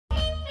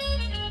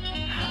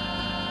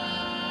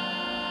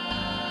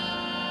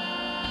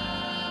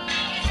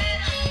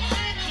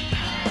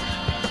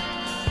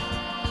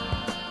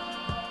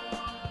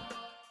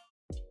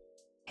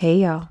Hey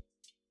y'all,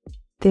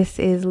 this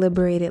is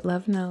Liberated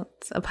Love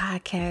Notes, a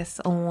podcast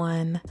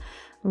on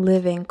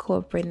Living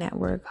Corporate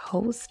Network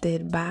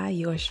hosted by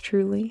yours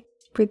truly,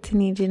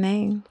 Brittany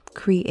Janae,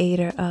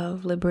 creator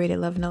of Liberated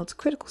Love Notes,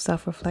 critical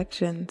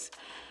self-reflections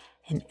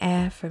and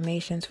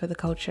affirmations for the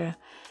culture.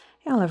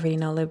 Y'all already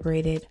know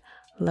Liberated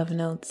Love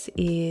Notes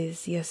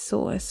is your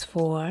source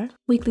for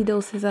weekly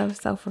doses of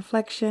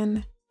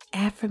self-reflection,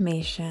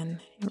 affirmation,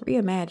 and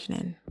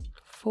reimagining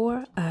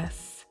for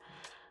us,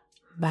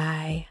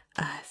 by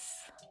us.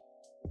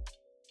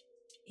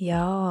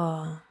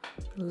 Y'all,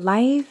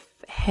 life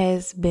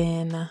has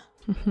been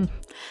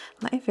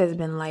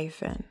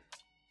lifing,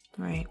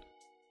 right?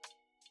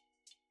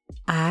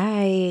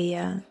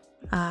 I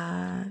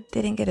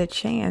didn't get a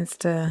chance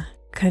to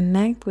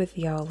connect with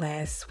y'all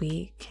last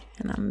week,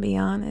 and I'm gonna be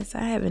honest,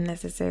 I haven't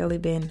necessarily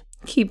been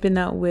keeping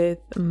up with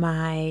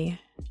my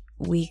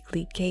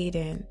weekly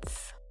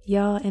cadence.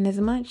 Y'all, and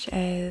as much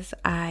as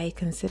I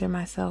consider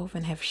myself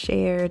and have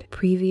shared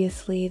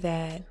previously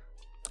that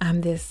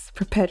I'm this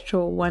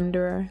perpetual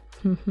wanderer.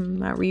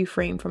 I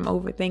refrain from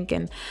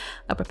overthinking,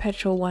 a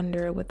perpetual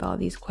wanderer with all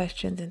these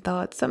questions and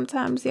thoughts.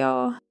 Sometimes,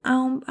 y'all,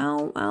 I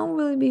don't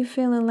really be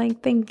feeling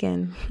like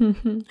thinking.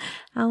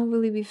 I don't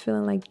really be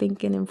feeling like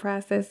thinking and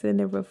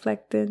processing and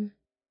reflecting.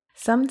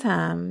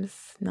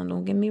 Sometimes, no,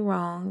 don't get me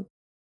wrong,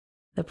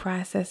 the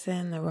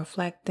processing, the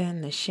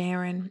reflecting, the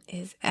sharing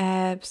is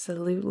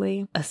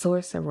absolutely a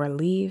source of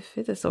relief.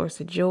 It's a source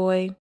of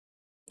joy.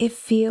 It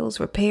feels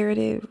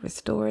reparative,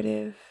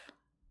 restorative.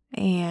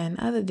 And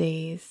other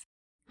days,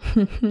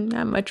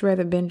 I'd much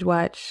rather binge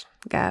watch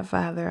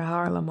Godfather,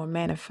 Harlem, or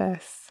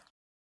Manifest.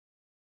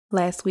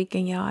 Last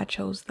weekend, y'all, I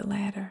chose the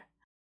latter.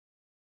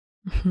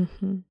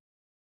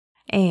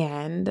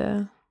 And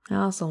I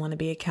also want to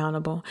be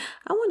accountable.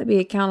 I want to be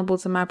accountable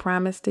to my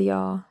promise to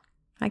y'all.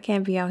 I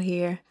can't be out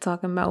here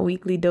talking about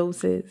weekly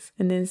doses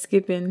and then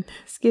skipping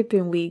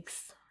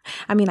weeks.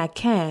 I mean, I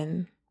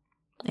can,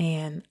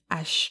 and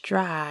I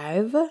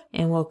strive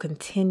and will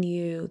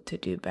continue to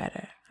do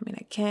better. I mean,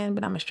 I can,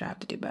 but I'm going to strive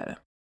to do better.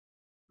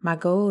 My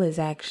goal is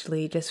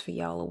actually, just for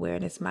y'all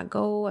awareness, I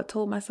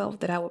told myself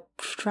that I would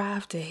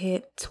strive to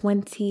hit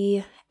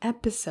 20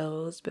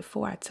 episodes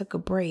before I took a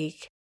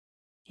break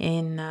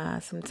in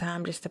some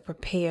time just to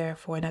prepare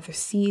for another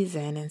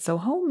season. And so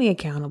hold me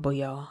accountable,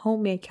 y'all.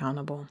 Hold me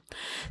accountable.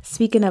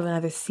 Speaking of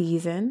another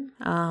season,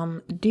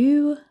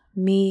 do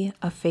me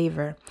a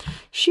favor.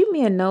 Shoot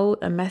me a note,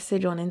 a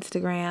message on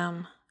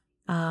Instagram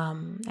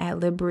at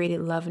Liberated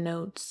Love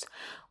Notes,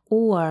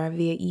 or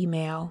via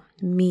email,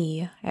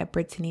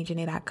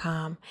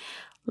 me@brittanyjanae.com.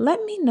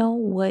 Let me know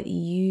what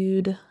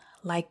you'd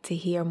like to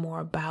hear more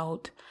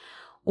about,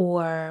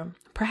 or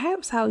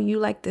perhaps how you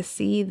like to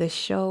see the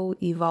show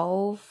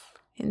evolve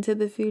into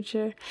the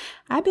future.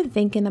 I've been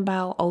thinking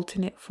about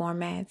alternate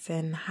formats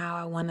and how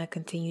I want to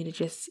continue to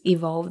just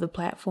evolve the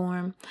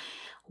platform,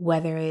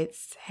 whether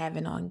it's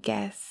having on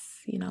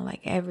guests,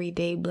 like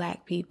everyday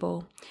Black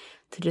people,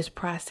 to just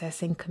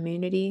process in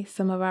community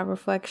some of our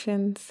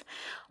reflections,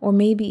 or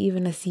maybe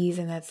even a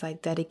season that's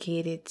like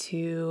dedicated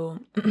to,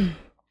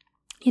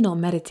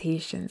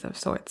 meditations of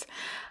sorts.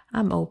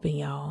 I'm open,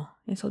 y'all.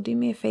 And so do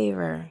me a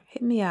favor,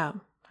 hit me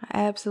up.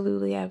 I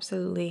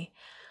absolutely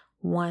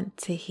want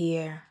to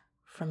hear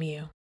from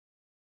you.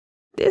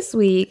 This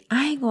week,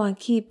 I ain't going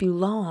to keep you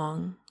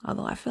long,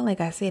 although I feel like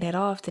I say that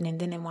often and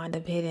then it wind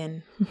up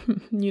hitting,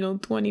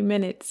 20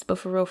 minutes. But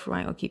for real, I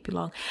ain't going to keep you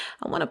long.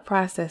 I want to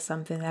process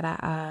something that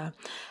I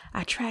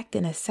tracked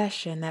in a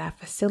session that I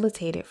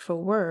facilitated for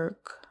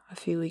work a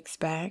few weeks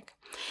back.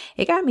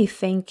 It got me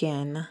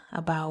thinking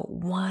about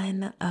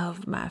one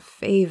of my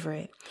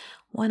favorite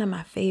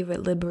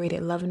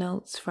Liberated Love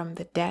Notes from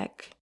the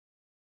deck.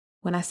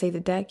 When I say the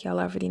deck,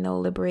 y'all already know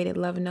Liberated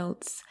Love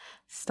Notes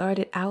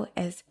started out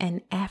as an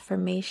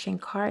affirmation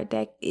card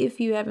deck. If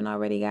you haven't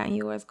already gotten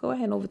yours, go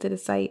ahead over to the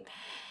site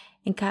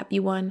and copy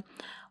one.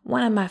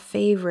 One of my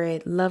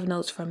favorite love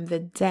notes from the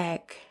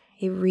deck,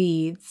 it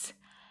reads,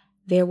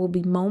 "There will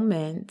be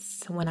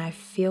moments when I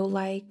feel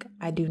like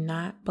I do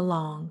not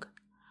belong.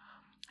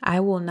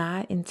 I will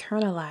not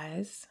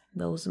internalize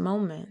those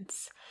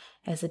moments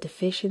as a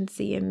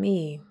deficiency in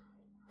me.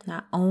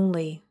 Not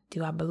only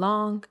do I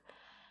belong,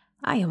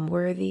 I am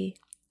worthy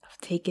of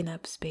taking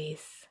up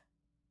space.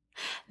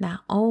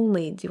 Not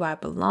only do I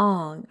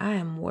belong, I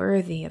am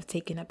worthy of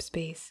taking up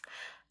space.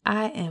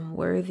 I am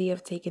worthy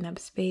of taking up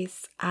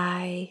space.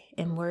 I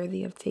am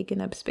worthy of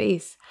taking up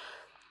space."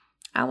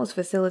 I was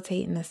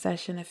facilitating a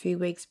session a few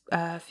weeks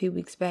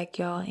back,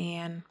 y'all,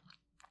 and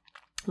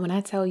when I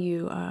tell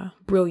you a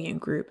brilliant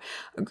group,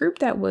 a group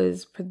that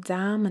was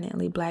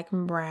predominantly Black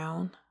and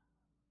brown,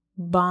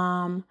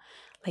 bomb,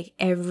 like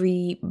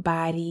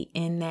everybody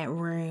in that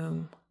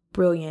room,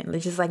 brilliant.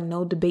 It's just like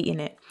no debating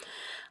it.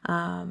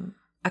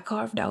 I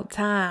carved out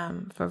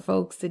time for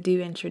folks to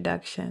do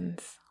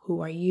introductions.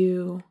 Who are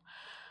you?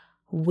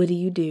 What do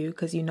you do?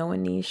 Because in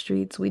these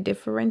streets we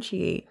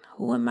differentiate.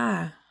 Who am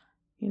I?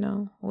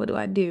 What do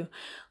I do?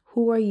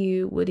 Who are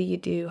you? What do you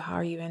do? How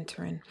are you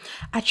entering?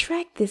 I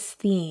tracked this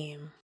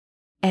theme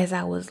as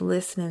I was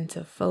listening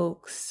to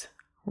folks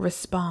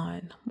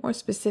respond more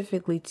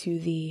specifically to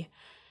the,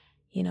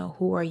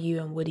 who are you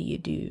and what do you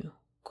do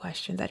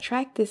questions. I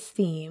tracked this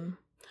theme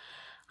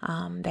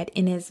that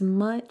in as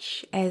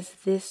much as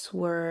this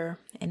were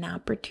an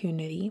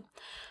opportunity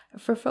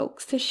for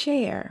folks to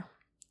share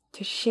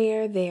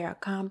their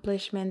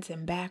accomplishments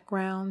and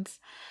backgrounds,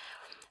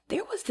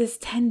 there was this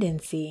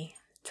tendency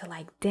to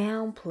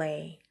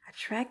downplay. I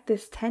tracked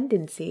this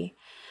tendency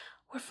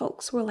where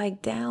folks were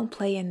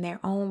downplaying their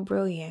own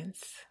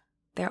brilliance,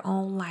 their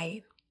own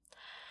light.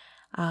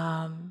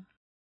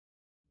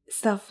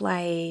 Stuff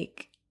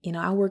like,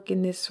 I work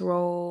in this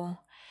role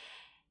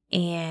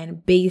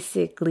and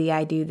basically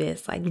I do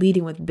this,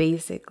 leading with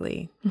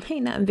basically.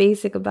 Ain't nothing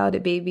basic about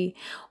it, baby.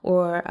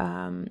 Or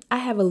I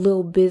have a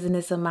little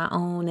business of my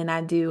own and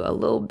I do a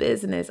little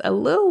business,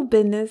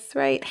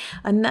 right?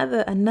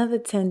 Another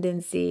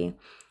tendency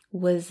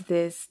was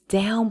this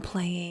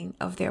downplaying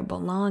of their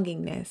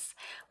belongingness,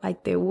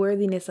 their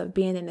worthiness of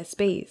being in a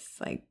space,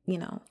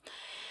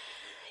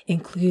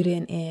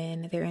 including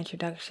in their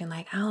introduction,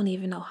 I don't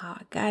even know how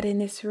I got in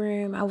this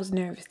room. I was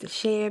nervous to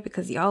share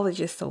because y'all are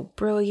just so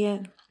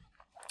brilliant.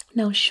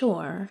 Now,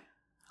 sure,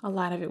 a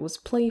lot of it was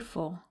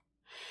playful.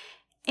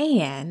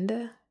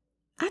 And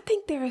I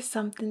think there is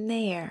something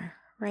there,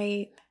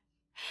 right?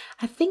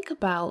 I think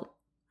about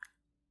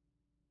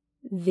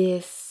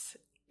this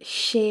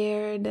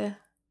shared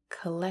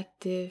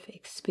collective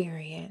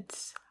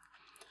experience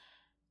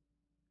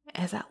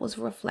as I was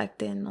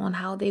reflecting on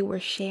how they were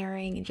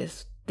sharing and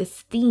just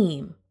this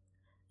theme,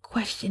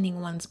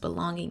 questioning one's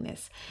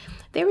belongingness.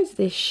 There is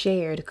this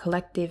shared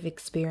collective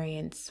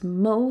experience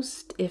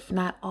most, if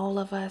not all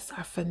of us,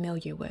 are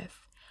familiar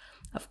with,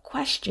 of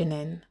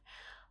questioning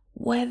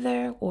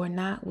whether or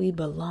not we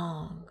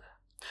belong,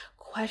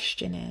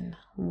 questioning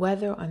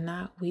whether or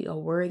not we are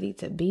worthy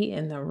to be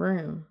in the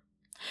room.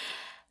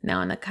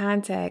 Now, in the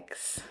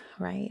context,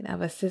 right,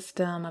 of a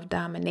system of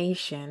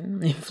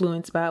domination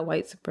influenced by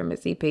white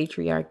supremacy,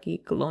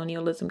 patriarchy,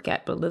 colonialism,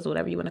 capitalism,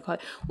 whatever you want to call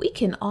it, we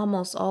can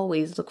almost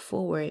always look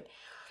forward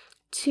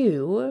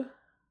to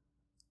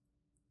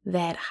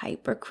that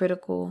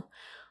hypercritical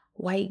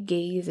white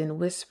gaze and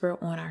whisper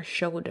on our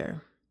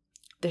shoulder,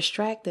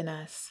 distracting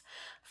us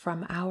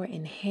from our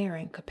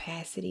inherent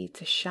capacity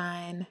to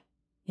shine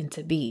and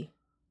to be.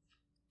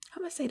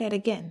 I'm going to say that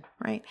again,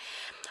 right?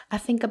 I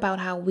think about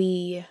how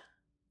we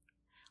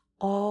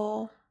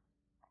all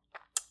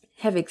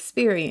have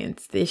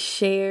experienced this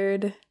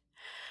shared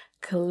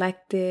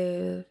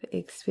collective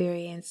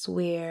experience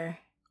where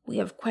we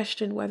have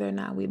questioned whether or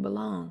not we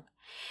belong,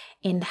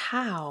 and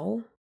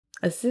how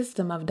a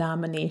system of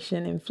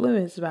domination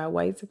influenced by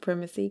white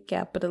supremacy,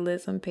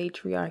 capitalism,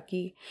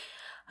 patriarchy,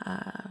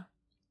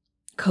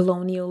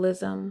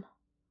 colonialism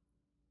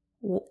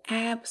will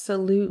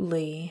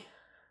absolutely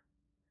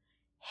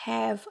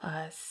have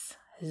us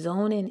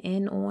zoning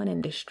in on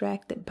and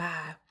distracted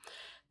by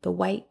the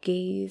white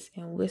gaze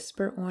and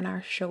whisper on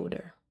our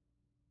shoulder,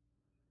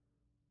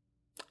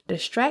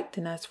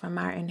 distracting us from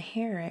our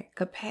inherent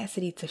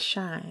capacity to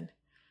shine,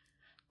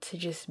 to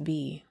just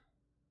be.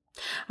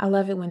 I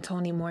love it when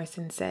Toni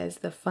Morrison says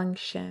the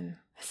function,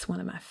 it's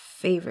one of my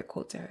favorite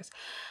quotes of hers,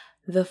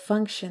 the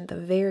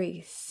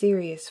very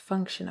serious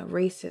function of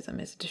racism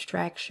is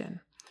distraction.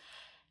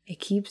 It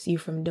keeps you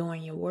from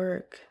doing your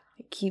work.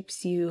 It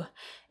keeps you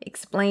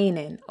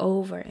explaining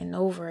over and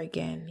over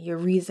again your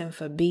reason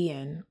for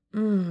being,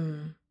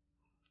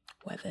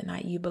 whether or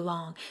not you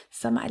belong.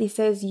 Somebody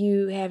says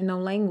you have no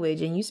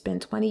language and you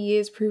spend 20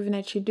 years proving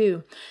that you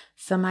do.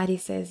 Somebody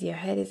says your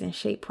head isn't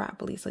shaped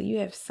properly, so you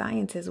have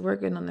scientists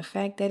working on the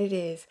fact that it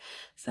is.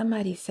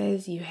 Somebody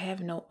says you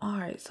have no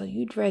art, so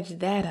you dredge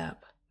that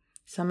up.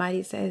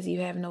 Somebody says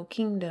you have no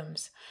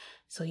kingdoms,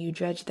 so you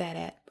dredge that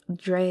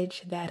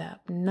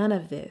up. None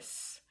of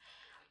this,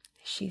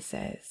 she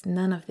says,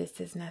 none of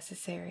this is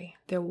necessary.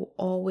 There will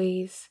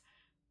always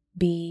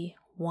be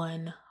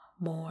one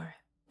more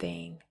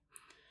thing.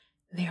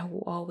 There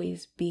will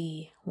always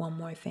be one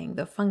more thing.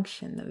 The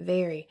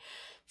very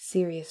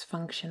serious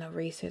function of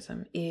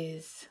racism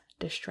is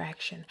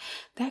distraction.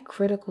 That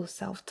critical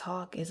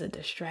self-talk is a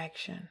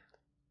distraction.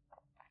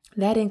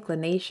 That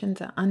inclination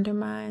to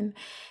undermine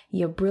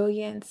your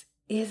brilliance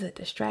is a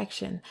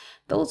distraction.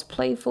 Those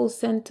playful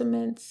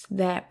sentiments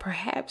that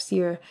perhaps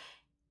you're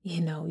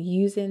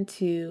using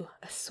to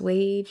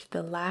assuage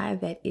the lie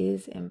that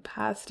is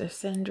imposter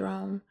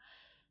syndrome,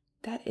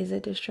 that is a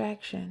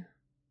distraction.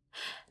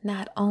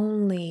 Not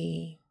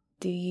only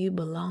do you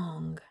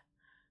belong,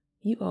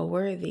 you are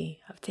worthy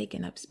of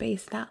taking up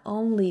space. Not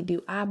only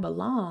do I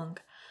belong,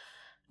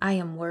 I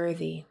am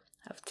worthy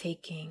of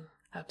taking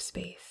up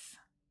space.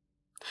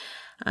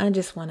 I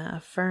just want to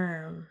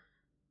affirm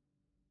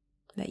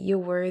that you're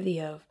worthy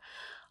of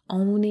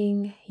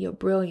owning your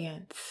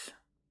brilliance.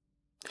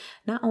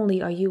 Not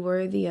only are you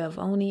worthy of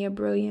owning your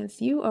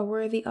brilliance, you are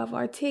worthy of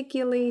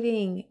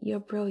articulating your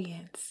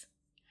brilliance.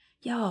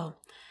 Y'all,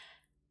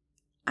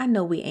 I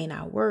know we ain't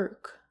our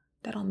work.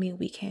 That don't mean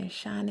we can't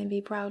shine and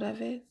be proud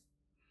of it.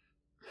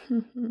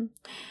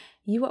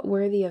 You are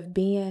worthy of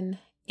being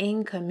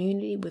in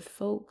community with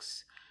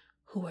folks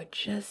who are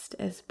just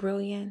as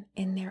brilliant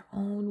in their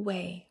own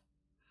way.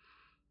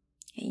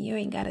 And you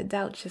ain't got to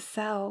doubt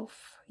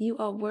yourself. You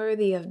are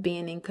worthy of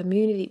being in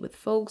community with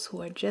folks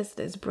who are just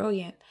as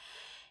brilliant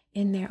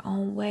in their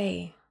own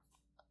way.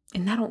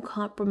 And that don't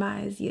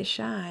compromise your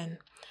shine.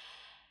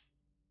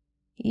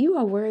 You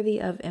are worthy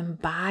of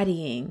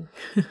embodying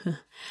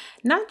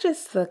not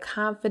just the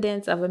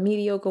confidence of a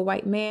mediocre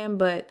white man,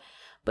 but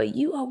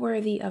you are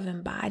worthy of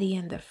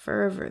embodying the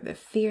fervor, the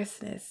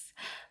fierceness,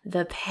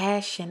 the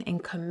passion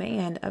and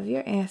command of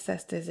your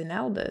ancestors and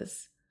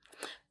elders.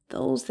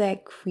 Those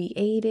that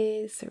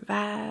created,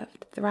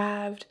 survived,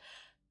 thrived,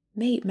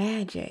 made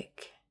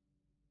magic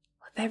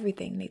with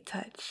everything they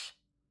touch.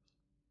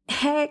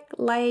 Act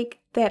like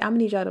that. I'm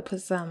gonna need y'all to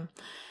put some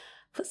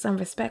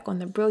respect on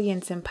the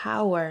brilliance and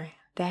power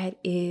that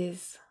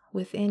is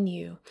within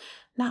you.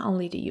 Not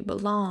only do you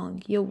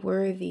belong, you're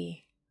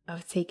worthy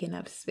of taking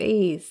up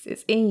space.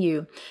 It's in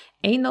you.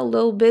 Ain't no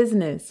little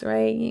business,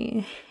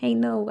 right? Ain't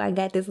no, I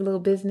got this little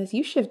business.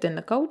 You shifting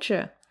the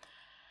culture.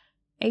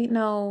 Ain't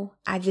no,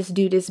 I just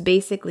do this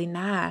basically.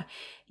 Nah,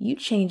 you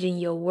changing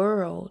your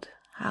world.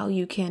 How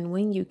you can,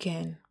 when you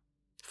can,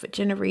 for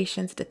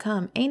generations to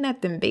come. Ain't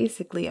nothing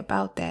basically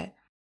about that.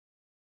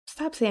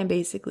 Stop saying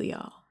basically,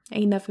 y'all.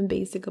 Ain't nothing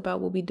basic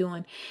about what we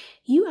doing.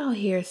 You out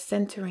here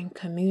centering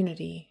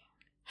community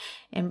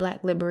and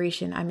Black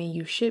liberation. I mean,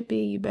 you should be,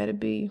 you better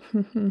be.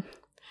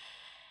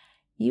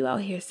 You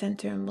out here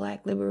centering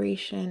Black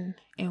liberation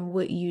and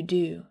what you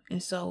do.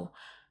 And so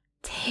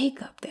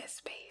take up that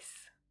space.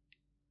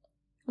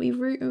 We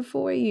rooting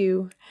for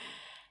you.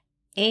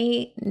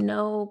 Ain't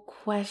no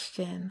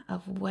question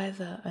of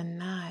whether or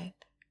not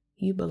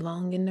you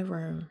belong in the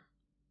room.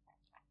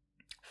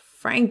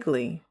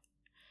 Frankly,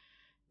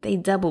 they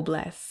double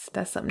bless.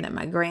 That's something that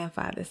my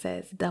grandfather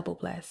says, double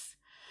bless.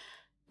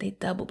 They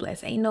double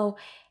bless. Ain't no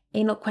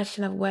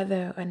question of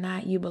whether or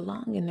not you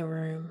belong in the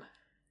room.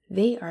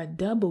 They are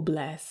double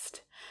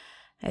blessed,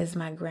 as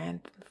my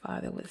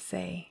grandfather would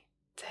say,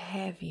 to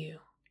have you.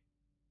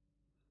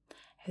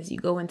 As you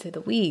go into the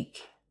week,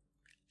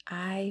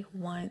 I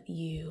want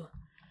you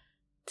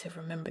to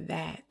remember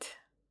that.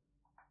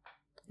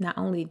 Not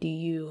only do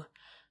you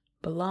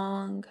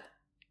belong,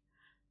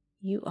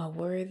 you are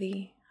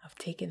worthy of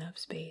taking up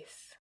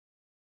space.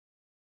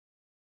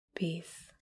 Peace.